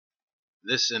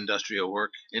This industrial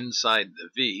work inside the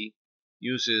V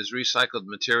uses recycled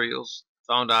materials,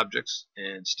 found objects,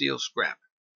 and steel scrap,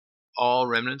 all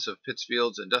remnants of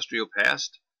Pittsfield's industrial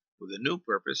past with a new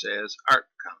purpose as art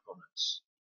components.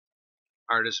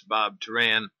 Artist Bob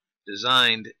Turan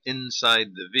designed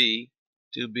inside the V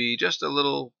to be just a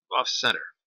little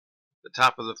off-center. The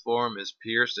top of the form is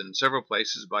pierced in several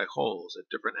places by holes at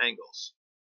different angles.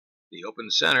 The open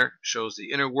center shows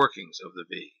the inner workings of the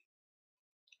V.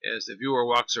 As the viewer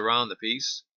walks around the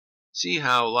piece, see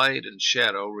how light and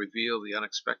shadow reveal the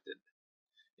unexpected.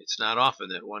 It's not often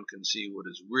that one can see what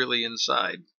is really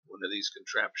inside one of these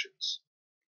contraptions.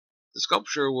 The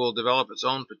sculpture will develop its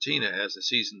own patina as the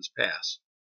seasons pass.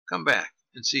 Come back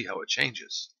and see how it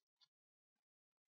changes.